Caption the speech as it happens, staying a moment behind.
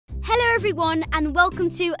Hello everyone and welcome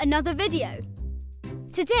to another video.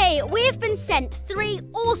 Today we have been sent 3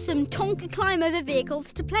 awesome Tonka climb over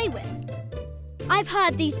vehicles to play with. I've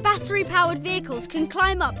heard these battery powered vehicles can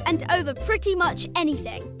climb up and over pretty much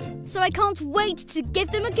anything, so I can't wait to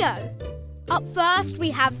give them a go. Up first we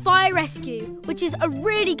have Fire Rescue, which is a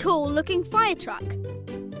really cool looking fire truck.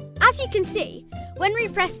 As you can see, when we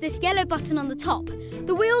press this yellow button on the top,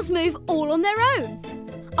 the wheels move all on their own.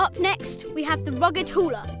 Up next we have the Rugged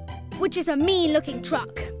Hauler, which is a mean looking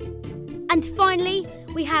truck. And finally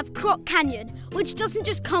we have Croc Canyon, which doesn't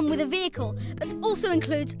just come with a vehicle but also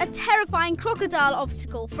includes a terrifying crocodile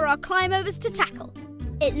obstacle for our climb overs to tackle.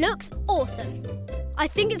 It looks awesome. I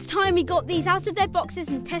think it's time we got these out of their boxes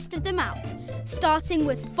and tested them out, starting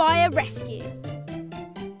with Fire Rescue.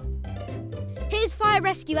 Here's Fire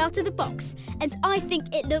Rescue out of the box, and I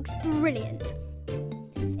think it looks brilliant.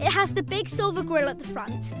 It has the big silver grille at the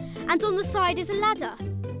front, and on the side is a ladder.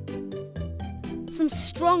 Some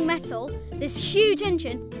strong metal, this huge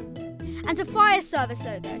engine, and a fire service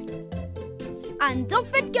logo. And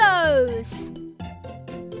off it goes!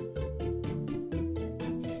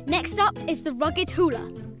 Next up is the Rugged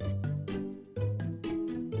Hauler.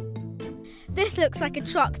 This looks like a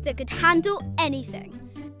truck that could handle anything.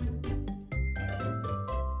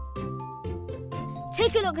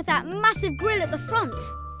 Take a look at that massive grille at the front.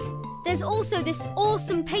 There's also this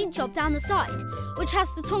awesome paint job down the side, which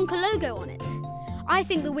has the Tonka logo on it. I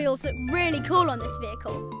think the wheels look really cool on this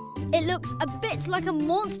vehicle. It looks a bit like a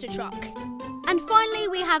monster truck. And finally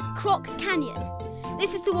we have Croc Canyon.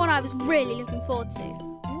 This is the one I was really looking forward to.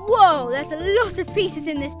 Whoa, there's a lot of pieces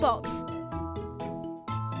in this box.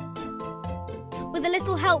 With a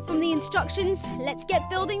little help from the instructions, let's get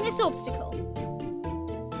building this obstacle.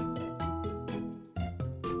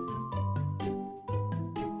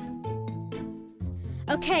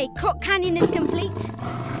 Okay, Croc Canyon is complete.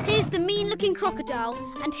 Here's the mean-looking crocodile,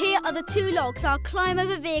 and here are the 2 logs our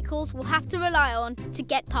climb-over vehicles will have to rely on to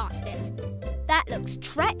get past it. That looks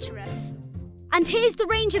treacherous. And here's the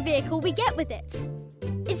Ranger vehicle we get with it.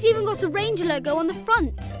 It's even got a Ranger logo on the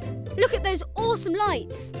front. Look at those awesome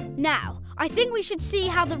lights. Now, I think we should see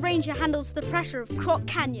how the Ranger handles the pressure of Croc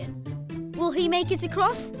Canyon. Will he make it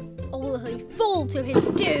across, or will he fall to his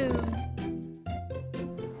doom?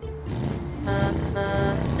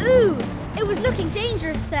 Ooh, it was looking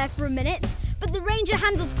dangerous there for a minute, but the Ranger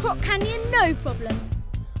handled Croc Canyon no problem.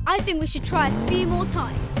 I think we should try it a few more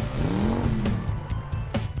times.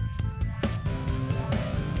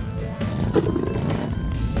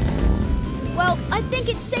 Well, I think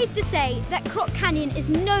it's safe to say that Croc Canyon is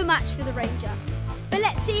no match for the Ranger. But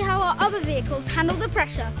let's see how our other vehicles handle the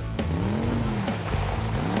pressure.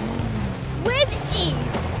 With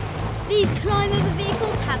ease! These climb-over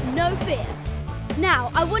vehicles have no fear.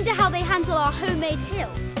 Now, I wonder how they handle our homemade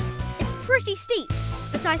hill. It's pretty steep,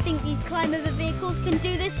 but I think these climb-over vehicles can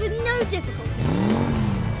do this with no difficulty.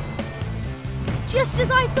 Just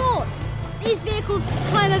as I thought! These vehicles can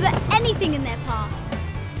climb over anything in their path.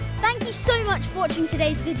 Thank you so much for watching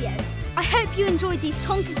today's video. I hope you enjoyed these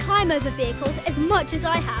Tonka climb-over vehicles as much as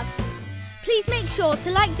I have. Please make sure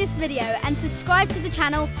to like this video and subscribe to the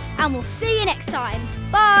channel, and we'll see you next time.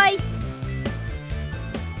 Bye!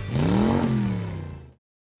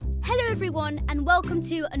 Hello everyone and welcome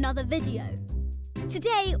to another video.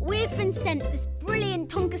 Today we've been sent this brilliant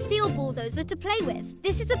Tonka steel bulldozer to play with.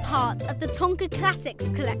 This is a part of the Tonka Classics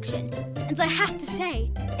collection, and I have to say,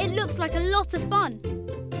 it looks like a lot of fun.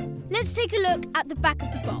 Let's take a look at the back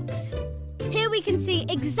of the box. Here we can see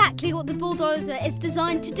exactly what the bulldozer is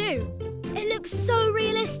designed to do. It looks so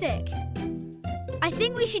realistic. I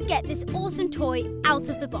think we should get this awesome toy out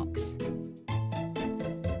of the box.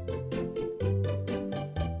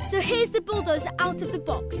 So here's the bulldozer out of the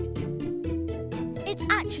box. It's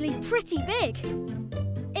actually pretty big.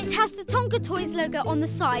 It has the Tonka Toys logo on the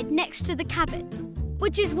side next to the cabin,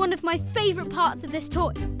 which is one of my favourite parts of this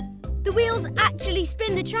toy. The wheels actually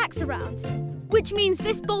spin the tracks around, which means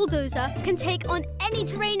this bulldozer can take on any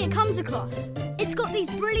terrain it comes across. It's got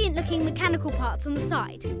these brilliant looking mechanical parts on the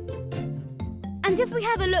side. And if we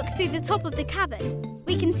have a look through the top of the cabin,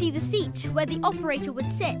 we can see the seat where the operator would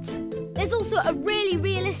sit. There's also a really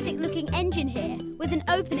realistic looking engine here with an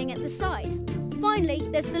opening at the side. Finally,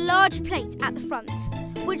 there's the large plate at the front,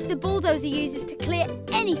 which the bulldozer uses to clear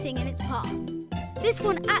anything in its path. This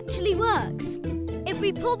one actually works. If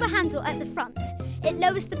we pull the handle at the front, it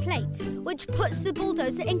lowers the plate, which puts the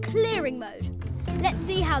bulldozer in clearing mode. Let's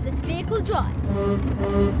see how this vehicle drives.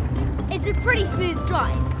 It's a pretty smooth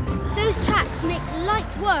drive. Those tracks make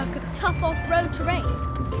light work of tough off-road terrain.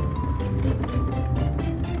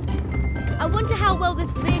 I wonder how well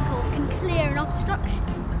this vehicle can clear an obstruction.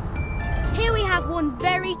 have one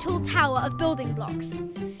very tall tower of building blocks.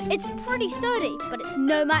 It's pretty sturdy, but it's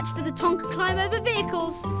no match for the Tonka climb-over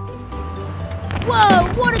vehicles.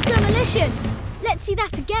 Whoa, what a demolition! Let's see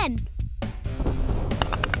that again.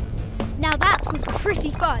 Now that was pretty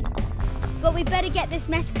fun, but we better get this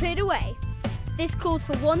mess cleared away. This calls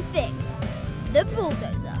for one thing, the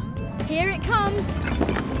bulldozer. Here it comes.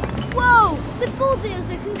 Whoa, the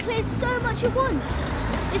bulldozer can clear so much at once.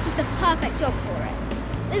 This is the perfect job for it.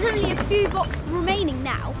 There's only a few blocks remaining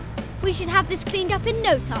now. We should have this cleaned up in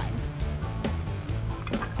no time.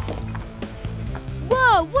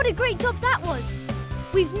 Whoa, what a great job that was.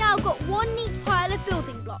 We've now got one neat pile of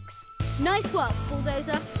building blocks. Nice work,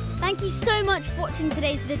 bulldozer. Thank you so much for watching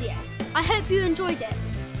today's video. I hope you enjoyed it.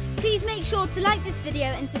 Please make sure to like this video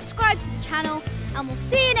and subscribe to the channel, and we'll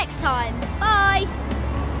see you next time. Bye!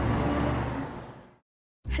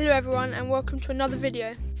 Hello everyone and welcome to another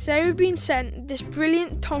video. Today we've been sent this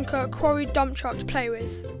brilliant Tonka quarry dump truck to play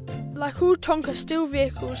with. Like all Tonka steel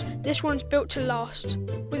vehicles, this one's built to last,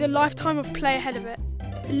 with a lifetime of play ahead of it.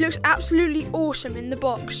 It looks absolutely awesome in the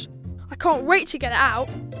box. I can't wait to get it out.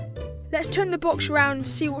 Let's turn the box around and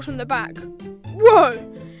see what's on the back. Whoa!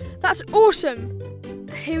 That's awesome!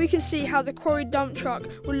 Here we can see how the quarry dump truck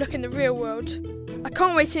will look in the real world. I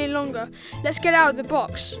can't wait any longer. Let's get out of the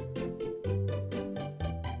box.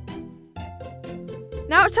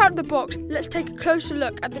 Now it's out of the box, let's take a closer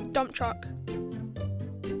look at the dump truck.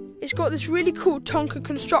 It's got this really cool Tonka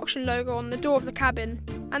construction logo on the door of the cabin,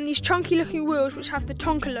 and these chunky looking wheels which have the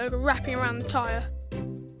Tonka logo wrapping around the tyre.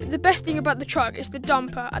 The best thing about the truck is the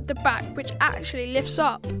dumper at the back, which actually lifts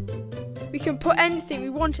up. We can put anything we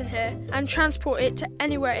want in here and transport it to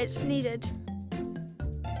anywhere it's needed.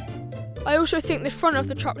 I also think the front of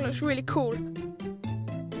the truck looks really cool.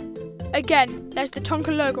 Again, there's the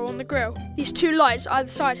Tonka logo on the grille, these two lights either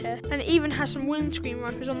side here, and it even has some windscreen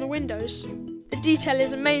wipers on the windows. The detail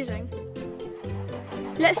is amazing.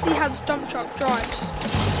 Let's see how this dump truck drives.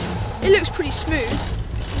 It looks pretty smooth.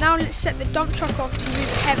 Now let's set the dump truck off to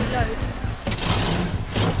move a heavy load.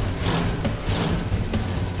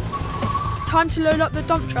 Time to load up the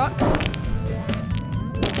dump truck.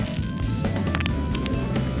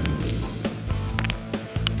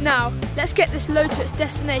 Now, let's get this load to its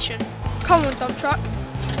destination. Come on, dump truck.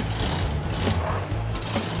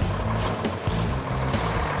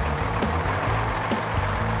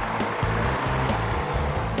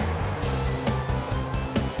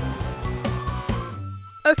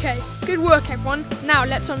 Okay, good work everyone. Now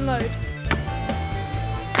let's unload.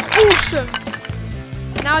 Awesome!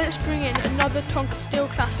 Now let's bring in another Tonka steel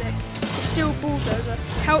classic, the steel bulldozer,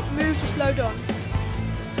 to help move this load on.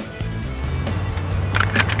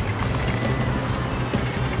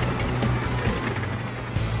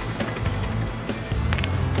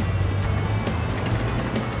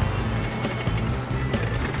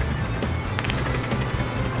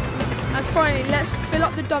 And finally, let's fill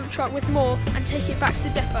up the dump truck with more and take it back to the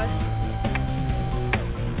depot.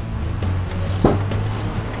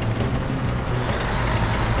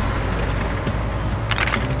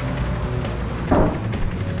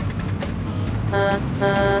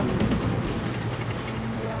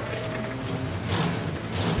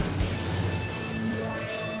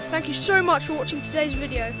 Thank you so much for watching today's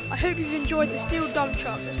video. I hope you've enjoyed the steel dump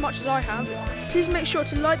truck as much as I have. Please make sure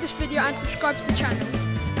to like this video and subscribe to the channel.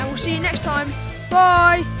 And we'll see you next time.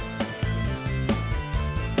 Bye!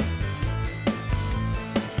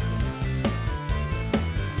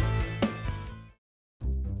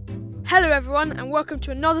 Hello everyone and welcome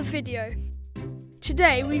to another video.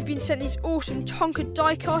 Today we've been sent these awesome Tonka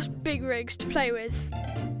die-cast big rigs to play with.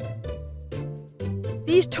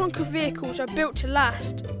 These Tonka vehicles are built to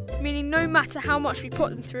last, meaning no matter how much we put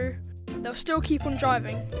them through, they'll still keep on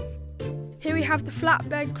driving. Here we have the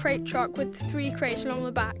flatbed crate truck with the 3 crates along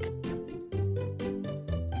the back.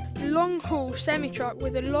 The long-haul semi-truck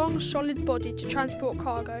with a long solid body to transport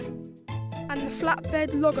cargo. And the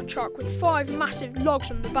flatbed logger truck with 5 massive logs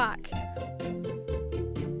on the back.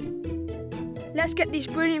 Let's get these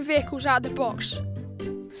brilliant vehicles out of the box,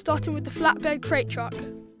 starting with the flatbed crate truck.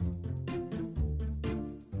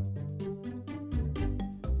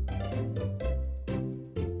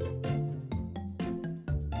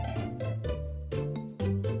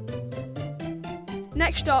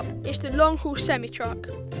 Next up is the long-haul semi-truck.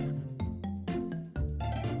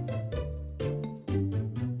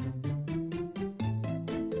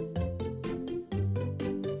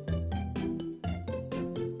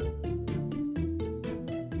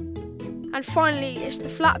 And finally, it's the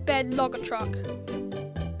flatbed logger truck.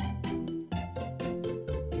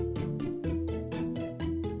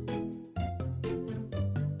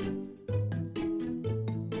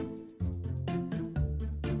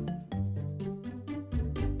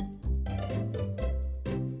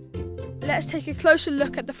 let's take a closer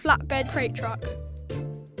look at the flatbed crate truck.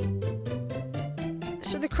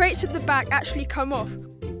 So the crates at the back actually come off,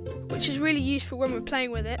 which is really useful when we're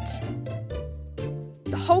playing with it.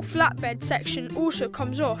 The whole flatbed section also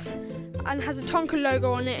comes off and has a Tonka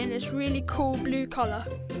logo on it in this really cool blue colour.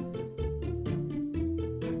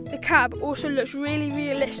 The cab also looks really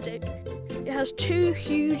realistic. It has two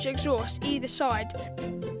huge exhausts either side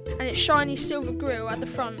and its shiny silver grille at the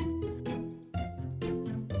front.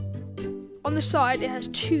 On the side it has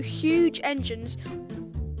two huge engines,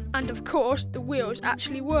 and of course the wheels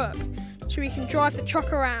actually work, so we can drive the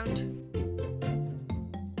truck around.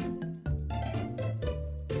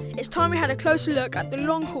 It's time we had a closer look at the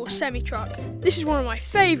long haul semi-truck. This is one of my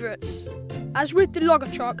favourites. As with the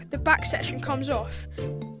logger truck, the back section comes off.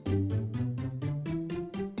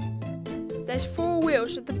 There's four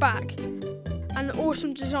wheels at the back and an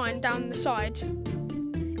awesome design down the side.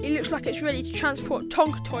 It looks like it's ready to transport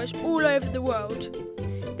Tonka toys all over the world.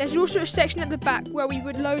 There's also a section at the back where we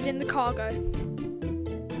would load in the cargo.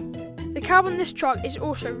 The cab on this truck is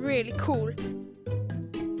also really cool.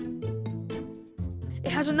 It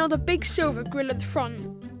has another big silver grille at the front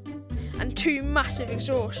and two massive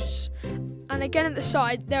exhausts. And again at the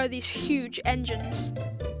side there are these huge engines.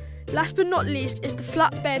 Last but not least is the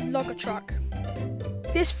flatbed logger truck.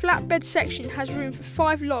 This flatbed section has room for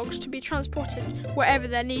 5 logs to be transported wherever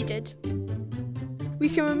they're needed. We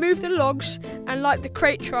can remove the logs, and like the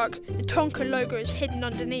crate truck, the Tonka logo is hidden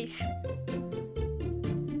underneath.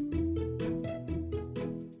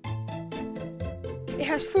 It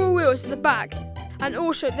has 4 wheels at the back, and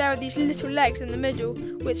also there are these little legs in the middle,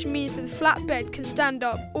 which means that the flatbed can stand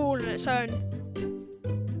up all on its own.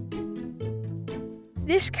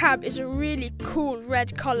 This cab is a really cool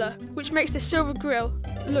red colour, which makes the silver grille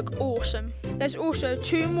look awesome. There's also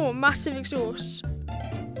 2 more massive exhausts,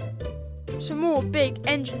 some more big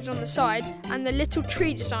engines on the side, and the little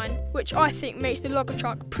tree design, which I think makes the logger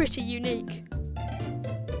truck pretty unique.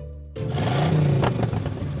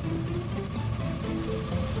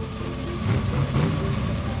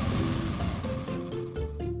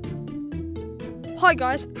 Hi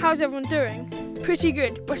guys, how's everyone doing? Pretty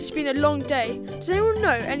good, but it's been a long day. Does anyone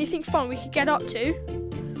know anything fun we could get up to?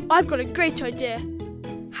 I've got a great idea.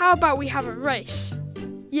 How about we have a race?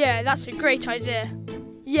 Yeah, that's a great idea.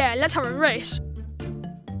 Yeah, let's have a race.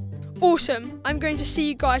 Awesome, I'm going to see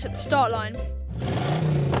you guys at the start line.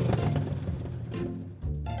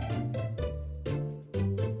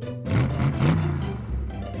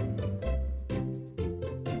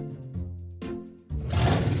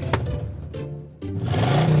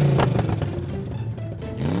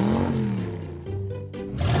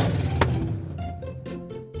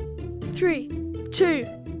 Three, 2,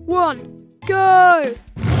 1, go!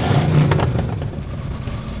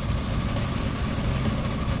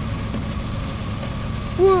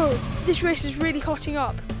 Whoa, this race is really hotting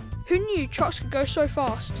up. Who knew trucks could go so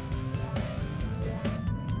fast?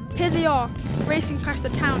 Here they are, racing past the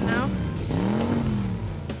town now.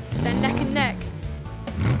 They're neck and neck.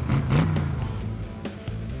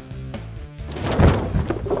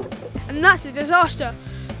 And that's a disaster.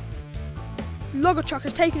 Logger truck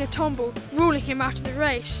has taken a tumble, ruling him out of the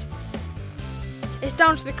race. It's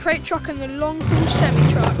down to the crate truck and the long haul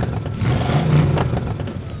semi-truck.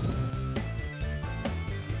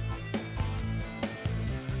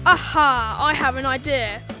 Aha! I have an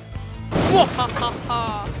idea.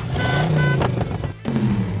 Mwahaha!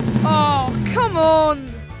 Oh, come on!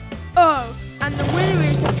 Oh, and the winner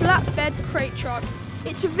is the flatbed crate truck.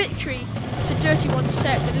 It's a victory. It's a dirty one to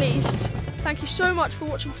say at the least. Thank you so much for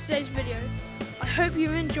watching today's video. I hope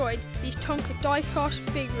you enjoyed these Tonka die-cast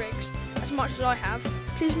big rigs as much as I have.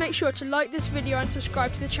 Please make sure to like this video and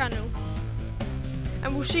subscribe to the channel.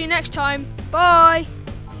 And we'll see you next time. Bye!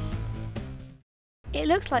 It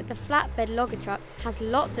looks like the flatbed logger truck has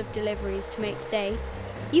lots of deliveries to make today.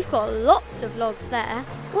 You've got lots of logs there.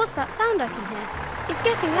 What's that sound I can hear? It's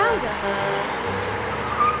getting louder.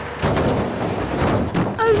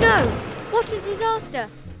 Oh no! What a disaster!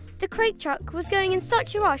 The crate truck was going in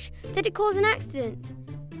such a rush that it caused an accident.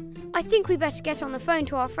 I think we better get on the phone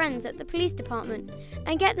to our friends at the police department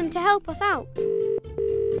and get them to help us out.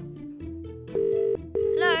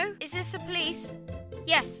 Hello, is this the police?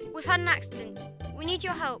 Yes, we've had an accident. We need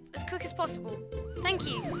your help as quick as possible. Thank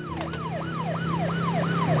you.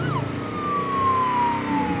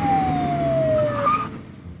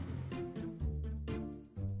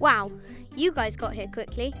 Wow, you guys got here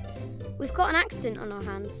quickly. We've got an accident on our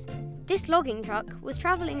hands. This logging truck was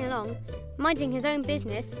travelling along, minding his own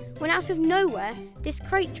business, when out of nowhere, this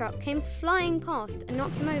crate truck came flying past and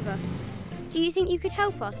knocked him over. Do you think you could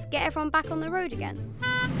help us get everyone back on the road again?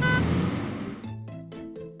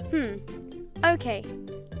 Okay,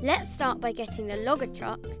 let's start by getting the logger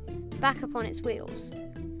truck back up on its wheels.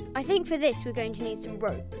 I think for this we're going to need some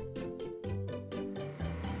rope.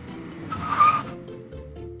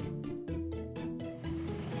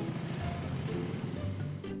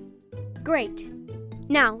 Great.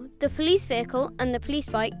 Now, the police vehicle and the police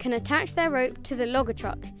bike can attach their rope to the logger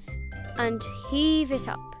truck and heave it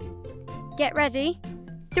up. Get ready.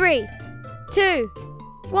 3, 2,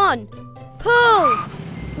 1, pull!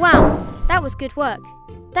 Wow, that was good work.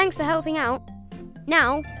 Thanks for helping out.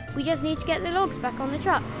 Now, we just need to get the logs back on the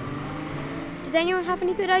truck. Does anyone have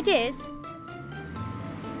any good ideas?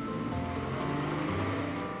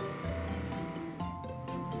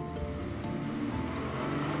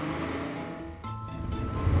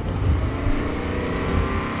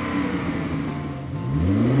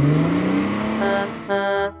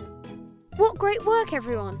 What great work,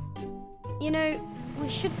 everyone! You know, we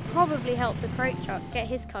should probably help the crate truck get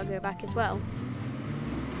his cargo back as well.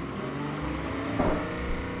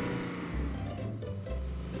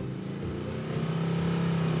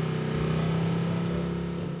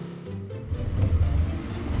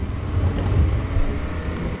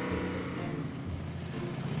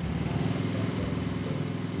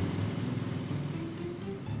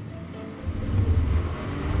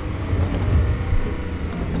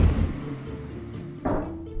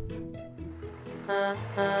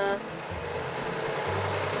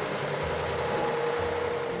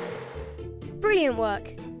 Brilliant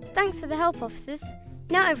work. Thanks for the help, officers.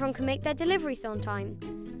 Now everyone can make their deliveries on time.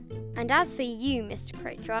 And as for you, Mr.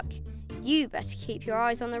 Crate Truck, you better keep your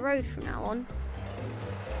eyes on the road from now on.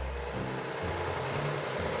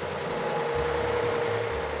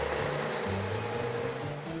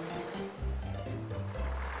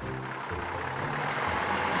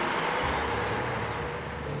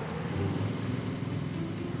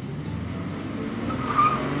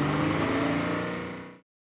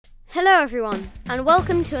 Hello everyone, and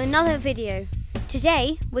welcome to another video.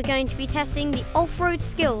 Today we're going to be testing the off-road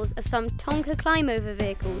skills of some Tonka climb-over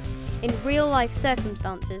vehicles in real-life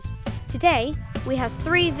circumstances. Today we have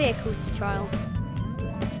 3 vehicles to trial: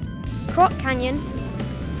 Croc Canyon,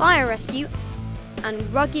 Fire Rescue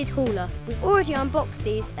and Rugged Hauler. We've already unboxed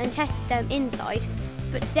these and tested them inside,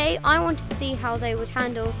 but today I want to see how they would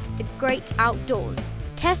handle the great outdoors.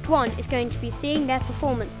 Test 1 is going to be seeing their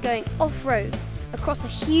performance going off-road across a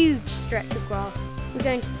huge stretch of grass. We're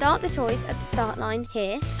going to start the toys at the start line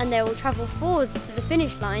here, and they will travel forwards to the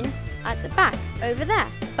finish line at the back over there.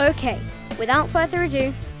 Okay, without further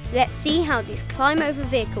ado, let's see how these climb-over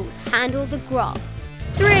vehicles handle the grass.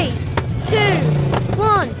 3, 2,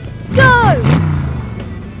 1, go!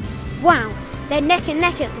 Wow, they're neck and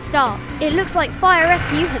neck at the start. It looks like Fire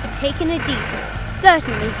Rescue has taken a detour.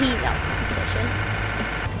 Certainly he's up for competition.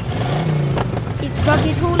 It's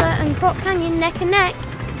Rugged Hauler and Croc Canyon neck and neck.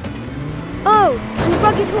 Oh, and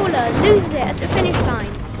Rugged Hauler loses it at the finish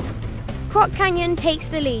line. Croc Canyon takes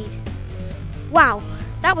the lead. Wow,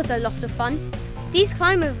 that was a lot of fun. These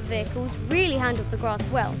climb-over vehicles really handled the grass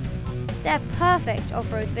well. They're perfect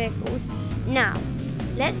off-road vehicles. Now,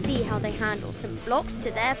 let's see how they handle some blocks to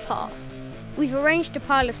their path. We've arranged a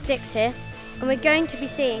pile of sticks here, and we're going to be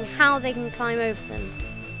seeing how they can climb over them.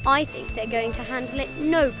 I think they're going to handle it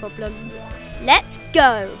no problem. Let's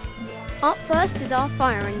go! Up first is our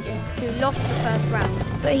fire engine, who lost the first round,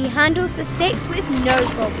 but he handles the sticks with no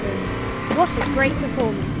problems. What a great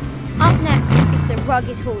performance. Up next is the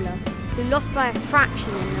Rugged Hauler, who lost by a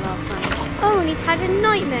fraction in the last round. Oh, and he's had a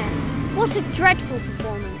nightmare. What a dreadful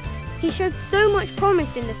performance. He showed so much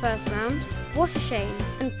promise in the first round. What a shame.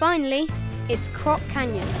 And finally, it's Croc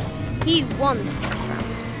Canyon. He won the first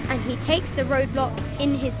round, and he takes the roadblock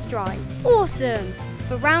in his stride. Awesome!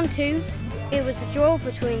 For round 2, it was a draw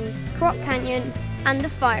between Croc Canyon and the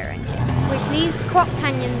fire engine, which leaves Croc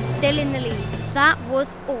Canyon still in the lead. That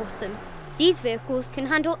was awesome. These vehicles can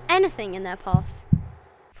handle anything in their path.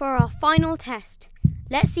 For our final test,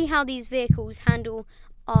 let's see how these vehicles handle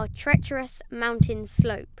our treacherous mountain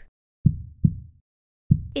slope.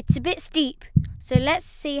 It's a bit steep, so let's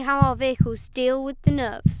see how our vehicles deal with the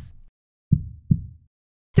nerves.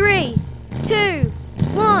 3, 2,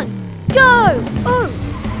 1, go! Oh!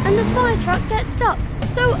 And the fire truck gets stuck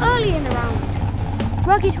so early in the round.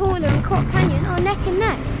 Rugged Hauler and Croc Canyon are neck and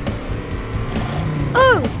neck.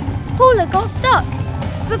 Oh! Hauler got stuck,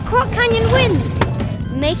 but Croc Canyon wins,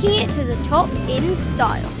 making it to the top in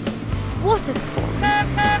style. What a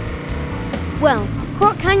performance. Well,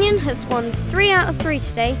 Croc Canyon has won 3 out of 3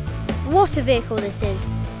 today. What a vehicle this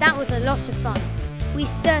is. That was a lot of fun. We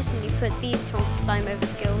certainly put these Tonka climb-over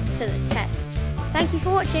skills to the test. Thank you for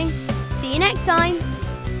watching. See you next time.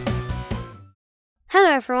 Hello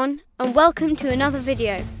everyone and welcome to another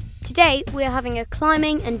video. Today we are having a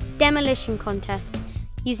climbing and demolition contest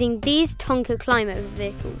using these Tonka climb over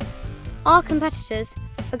vehicles. Our competitors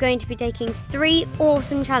are going to be taking 3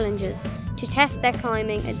 awesome challenges to test their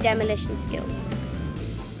climbing and demolition skills.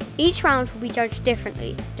 Each round will be judged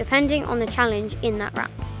differently depending on the challenge in that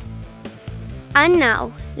round. And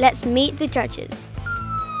now let's meet the judges.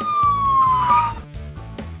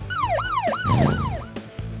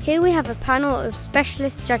 Here we have a panel of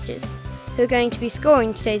specialist judges who are going to be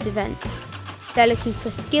scoring today's events. They're looking for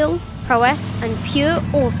skill, prowess and pure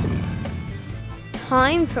awesomeness.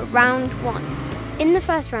 Time for round 1. In the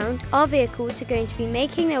first round, our vehicles are going to be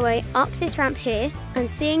making their way up this ramp here and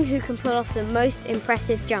seeing who can pull off the most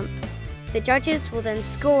impressive jump. The judges will then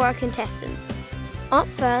score our contestants. Up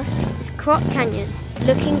first is Croc Canyon,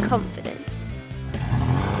 looking confident.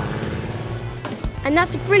 And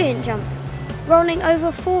that's a brilliant jump. Rolling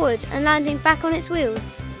over forward and landing back on its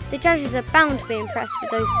wheels. The judges are bound to be impressed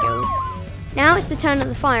with those skills. Now it's the turn of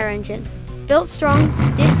the fire engine. Built strong,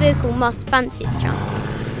 this vehicle must fancy its chances.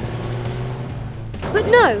 But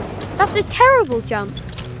no, that's a terrible jump.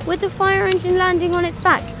 With the fire engine landing on its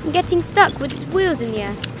back and getting stuck with its wheels in the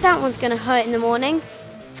air. That one's going to hurt in the morning.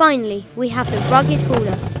 Finally, we have the rugged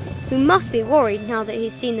hauler, who must be worried now that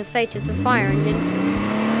he's seen the fate of the fire engine.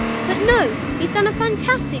 But no, he's done a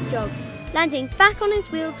fantastic job. Landing back on his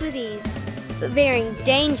wheels with ease, but veering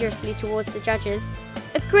dangerously towards the judges.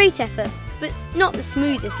 A great effort, but not the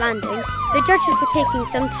smoothest landing. The judges are taking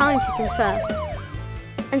some time to confer.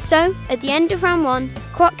 And so, at the end of round 1,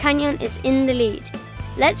 Croc Canyon is in the lead.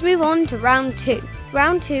 Let's move on to round 2.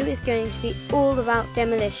 Round 2 is going to be all about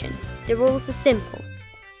demolition. The rules are simple.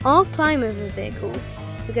 Our climb over vehicles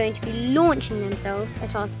are going to be launching themselves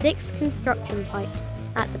at our 6 construction pipes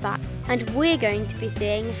at the back, and we're going to be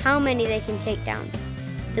seeing how many they can take down.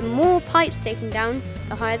 The more pipes taken down,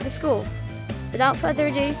 the higher the score. Without further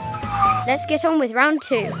ado, let's get on with round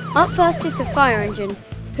 2. Up first is the fire engine,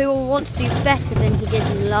 who will want to do better than he did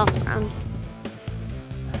in the last round.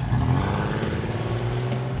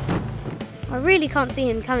 I really can't see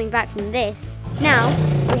him coming back from this. Now,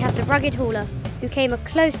 we have the rugged hauler, who came a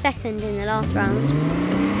close second in the last round.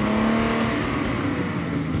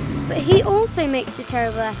 But he also makes a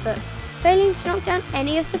terrible effort, failing to knock down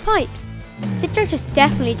any of the pipes. The judges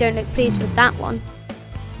definitely don't look pleased with that one.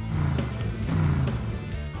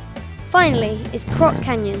 Finally is Croc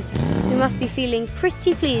Canyon, who must be feeling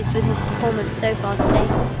pretty pleased with his performance so far today.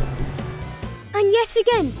 And yet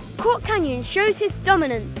again, Croc Canyon shows his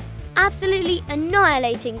dominance, absolutely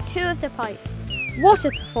annihilating 2 of the pipes. What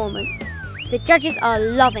a performance! The judges are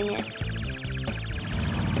loving it.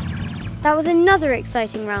 That was another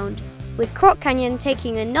exciting round, with Croc Canyon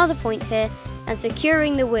taking another point here and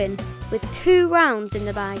securing the win with 2 rounds in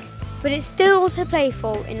the bag. But it's still to play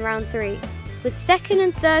for in round 3, with 2nd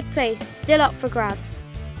and 3rd place still up for grabs.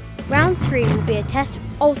 Round 3 will be a test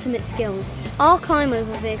of ultimate skill. Our climb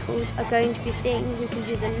over vehicles are going to be seeing who can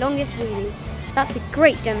do the longest wheelie. That's a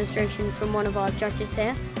great demonstration from one of our judges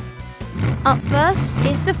here. Up first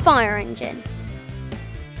is the fire engine.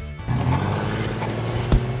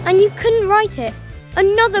 And you couldn't write it.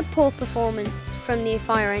 Another poor performance from the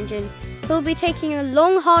fire engine, who'll be taking a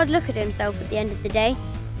long hard look at himself at the end of the day.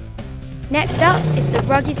 Next up is the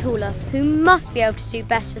rugged hauler, who must be able to do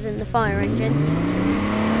better than the fire engine.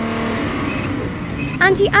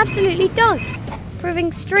 And he absolutely does,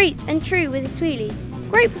 proving straight and true with his wheelie.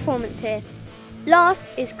 Great performance here. Last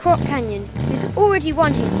is Croc Canyon, who's already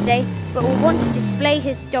won here today, but will want to display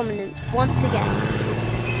his dominance once again.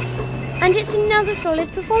 And it's another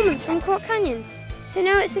solid performance from Croc Canyon. So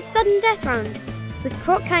now it's the sudden death round, with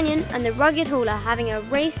Croc Canyon and the rugged hauler having a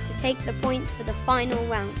race to take the point for the final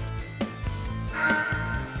round.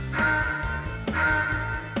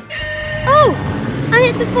 Oh! And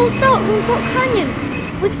it's a full start from Croc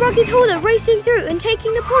Canyon, with rugged hauler racing through and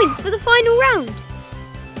taking the points for the final round.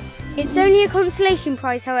 It's only a consolation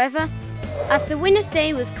prize, however, as the winner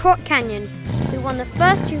today was Croc Canyon, who won the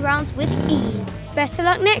first 2 rounds with ease. Better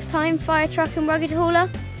luck next time, fire truck and rugged hauler.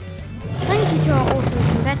 Thank you to our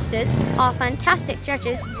awesome competitors, our fantastic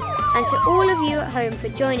judges, and to all of you at home for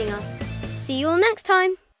joining us. See you all next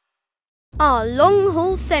time. Our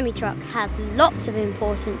long-haul semi-truck has lots of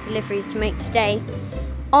important deliveries to make today.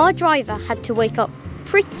 Our driver had to wake up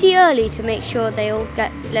pretty early to make sure they all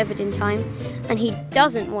get delivered in time, and he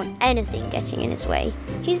doesn't want anything getting in his way.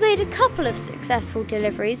 He's made a couple of successful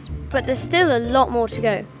deliveries, but there's still a lot more to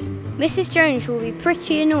go. Mrs. Jones will be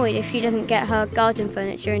pretty annoyed if she doesn't get her garden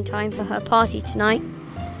furniture in time for her party tonight.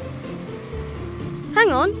 Hang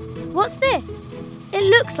on, what's this? It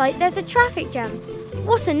looks like there's a traffic jam.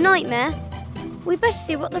 What a nightmare. We better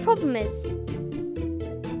see what the problem is.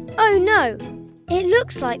 Oh no! It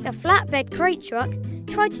looks like the flatbed crate truck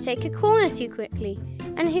tried to take a corner too quickly,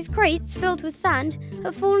 and his crates filled with sand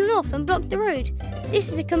have fallen off and blocked the road.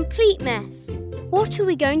 This is a complete mess. What are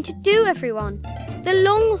we going to do, everyone? The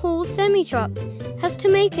long-haul semi-truck has to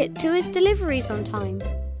make it to his deliveries on time.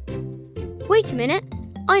 Wait a minute,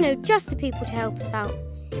 I know just the people to help us out.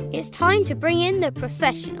 It's time to bring in the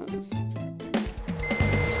professionals.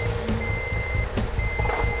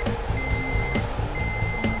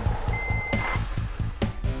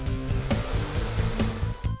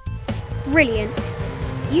 Brilliant.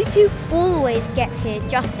 You two always get here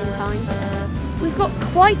just in time. We've got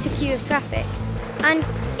quite a queue of traffic, and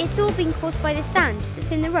it's all been caused by the sand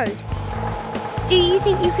that's in the road. Do you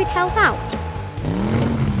think you could help out?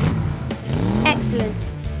 Excellent.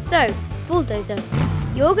 So, Bulldozer,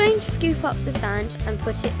 you're going to scoop up the sand and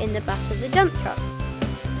put it in the back of the dump truck.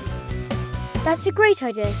 That's a great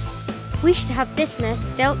idea. We should have this mess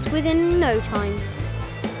dealt with in no time.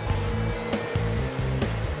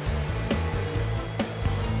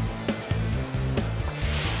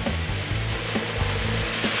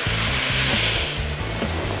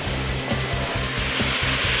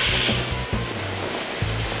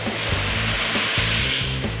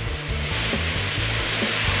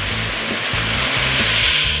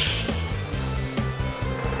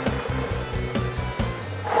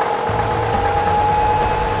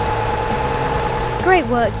 Great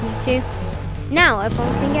work, you two. Now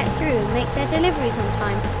everyone can get through and make their deliveries on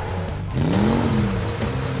time.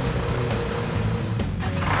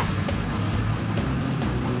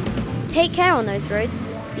 Take care on those roads.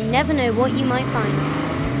 You never know what you might find.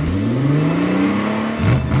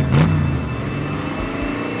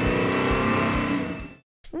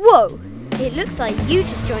 Whoa! It looks like you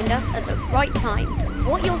just joined us at the right time.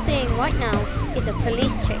 What you're seeing right now is a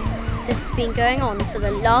police chase. This has been going on for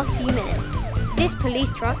the last few minutes. This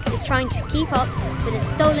police truck is trying to keep up with a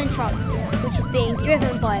stolen truck, which is being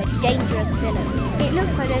driven by a dangerous villain. It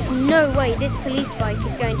looks like there's no way this police bike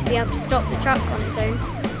is going to be able to stop the truck on its own.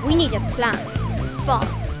 We need a plan,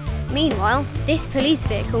 fast. Meanwhile, this police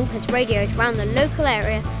vehicle has radioed around the local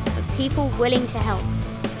area for people willing to help.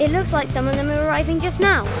 It looks like some of them are arriving just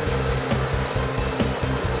now.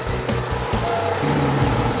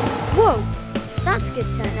 Whoa, that's a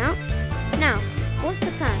good turnout. Now, what's the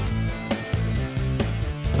plan?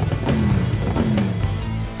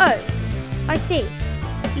 Oh, I see.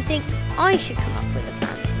 You think I should come up with a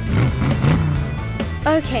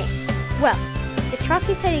plan? Okay, well, the truck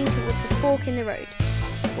is heading towards a fork in the road,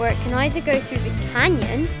 where it can either go through the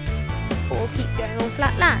canyon or keep going on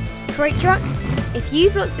flat land. Crate truck, if you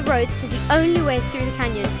block the road to the only way through the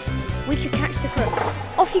canyon, we could catch the crook.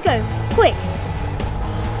 Off you go, quick!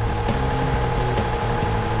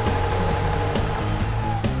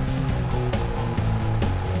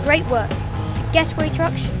 Great work. The getaway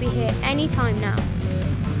truck should be here any time now.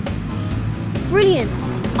 Brilliant!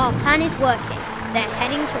 Our plan is working. They're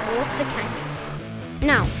heading towards the canyon.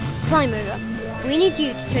 Now, climb over. We need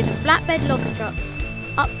you to tow the flatbed logger truck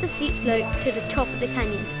up the steep slope to the top of the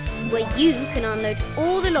canyon, where you can unload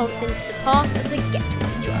all the logs into the path of the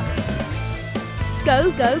getaway truck.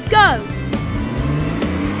 Go, go, go!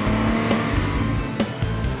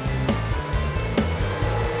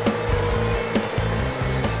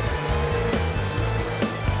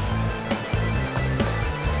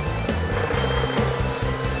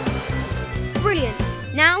 Brilliant.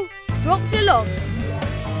 Now, drop the logs.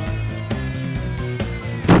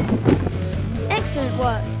 Excellent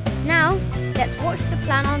work. Now, let's watch the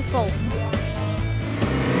plan unfold.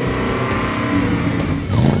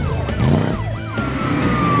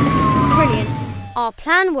 Brilliant. Our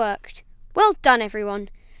plan worked. Well done, everyone.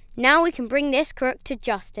 Now we can bring this crook to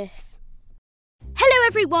justice. Hello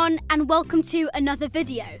everyone and welcome to another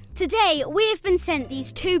video. Today we have been sent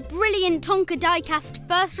these two brilliant Tonka die-cast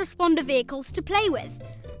first responder vehicles to play with.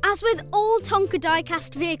 As with all Tonka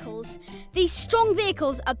die-cast vehicles, these strong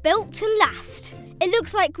vehicles are built to last. It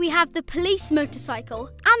looks like we have the police motorcycle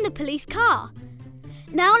and the police car.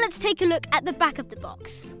 Now let's take a look at the back of the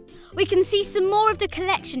box. We can see some more of the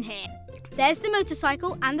collection here. There's the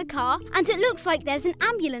motorcycle and the car, and it looks like there's an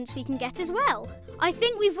ambulance we can get as well. I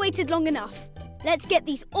think we've waited long enough. Let's get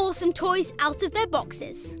these awesome toys out of their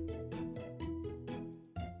boxes.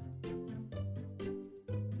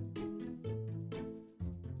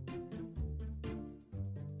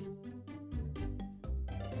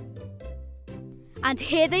 And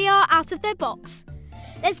here they are out of their box.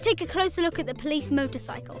 Let's take a closer look at the police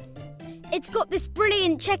motorcycle. It's got this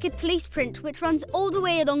brilliant checkered police print which runs all the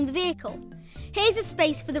way along the vehicle. Here's a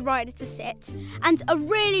space for the rider to sit and a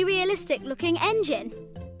really realistic looking engine.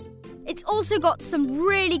 It's also got some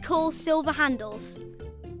really cool silver handles.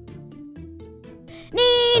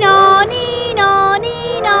 Nina, Nina,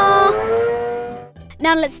 Nina.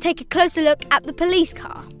 Now let's take a closer look at the police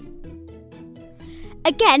car.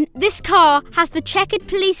 Again, this car has the checkered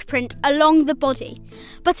police print along the body,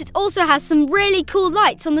 but it also has some really cool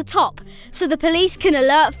lights on the top so the police can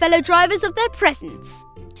alert fellow drivers of their presence.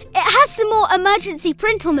 It has some more emergency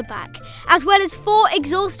print on the back, as well as 4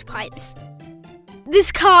 exhaust pipes.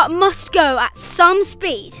 This car must go at some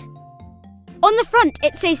speed. On the front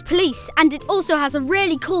it says police, and it also has a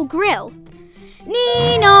really cool grille.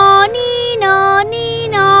 Nina, Nina,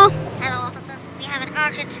 Nina. Hello, officers. We have an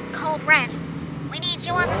urgent code red. We need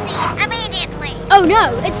you on the scene immediately. Oh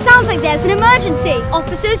no, it sounds like there's an emergency.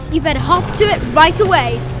 Officers, you better hop to it right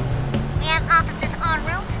away. We have officers en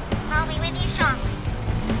route. I'll be with you shortly.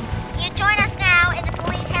 You join us now in the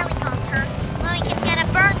police helicopter where we can get a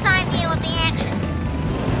bird's eye view of the action.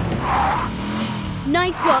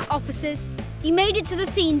 Nice work, officers. You made it to the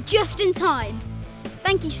scene just in time.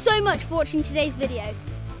 Thank you so much for watching today's video.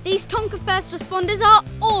 These Tonka first responders are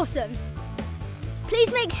awesome.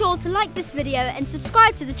 Please make sure to like this video and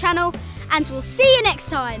subscribe to the channel, and we'll see you next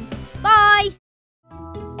time. Bye!